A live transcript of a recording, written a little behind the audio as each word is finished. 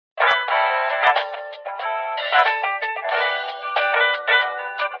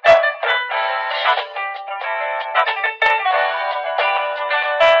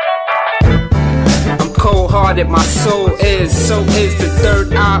cold-hearted my soul is. So is the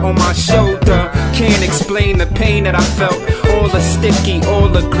third eye on my shoulder. Can't explain the pain that I felt. All the sticky, all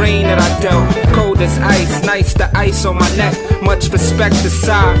the grain that I dealt. Cold as ice, nice the ice on my neck. Much respect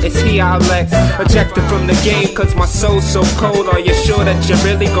aside, it's here I let. Ejected from the game cause my soul's so cold. Are you sure that you're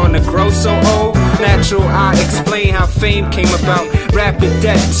really gonna grow so old? Natural, I explain how fame came about. Rapid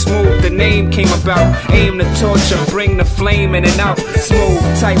death, smooth, the name came about. Aim the torture, bring the flame in and out. Smooth,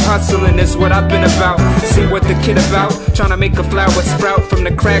 type hustling is what I've been about. See what the kid about? Trying to make a flower sprout from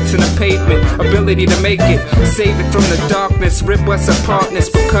the cracks in the pavement. Ability to make it, save it from the darkness. Rip us apartness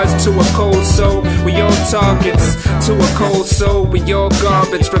because to a cold soul we all targets. To a cold soul we all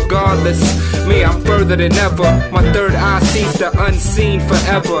garbage. Regardless, me I'm further than ever. My third eye sees the unseen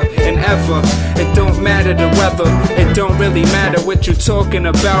forever and ever. It don't matter the weather, it don't really matter what you talking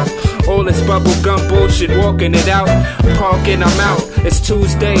about. All this bubblegum bullshit, walking it out. Parking, I'm out. It's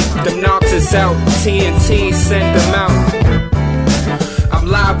Tuesday, them knocks is out. TNT, send them out. I'm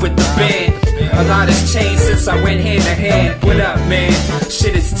live with the band. A lot has changed since I went hand to hand. What up, man?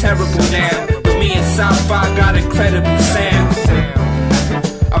 Shit is terrible now, but me and Scfi got incredible sound.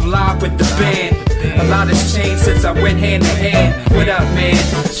 I'm live with the band. A lot has changed since I went hand to hand. What up, man?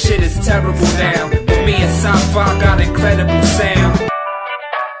 Shit is terrible now, but me and Scfi got incredible sound.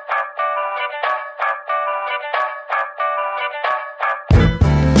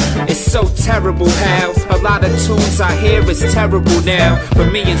 It's so terrible how a lot of tunes I hear is terrible now,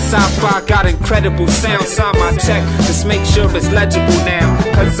 but me and Scfi got incredible sound. Sign my check, just make sure it's legible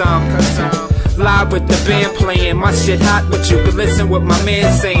now. Cause I'm live with the band playing. My shit hot, but you can listen what my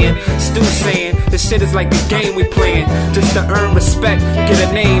man saying. Stu saying, this shit is like a game we playing. Just to earn respect, get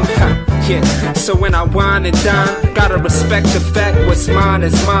a name. Yeah, so when I wine and dine, gotta respect the fact what's mine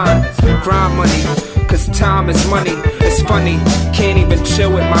is mine. Grind money, cause time is money. It's funny, can't even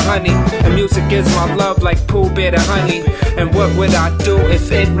chill with my honey. And music is my love like Pooh Bear to honey. And what would I do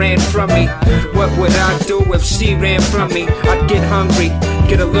if it ran from me? What would I do if she ran from me? I'd get hungry,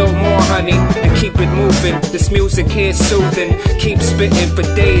 get a little more honey, and keep it moving. This music here's soothing, keep spitting for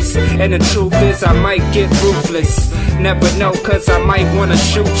days. And the truth is I might get ruthless. Never know cause I might wanna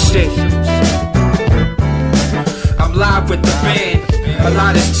shoot shit. I'm live with the band. A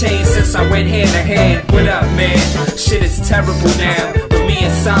lot has changed since I went hand to hand. What up, man? Shit is terrible now, but me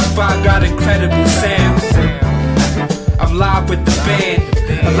and Scfi got incredible sound. I'm live with the band.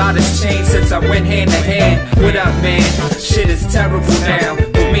 A lot has changed since I went hand to hand. What up, man? Shit is terrible now,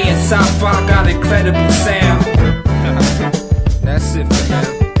 but me and Scfi got incredible sound. That's it for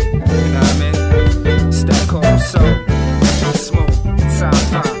now. You know what I mean? It's that cold soul.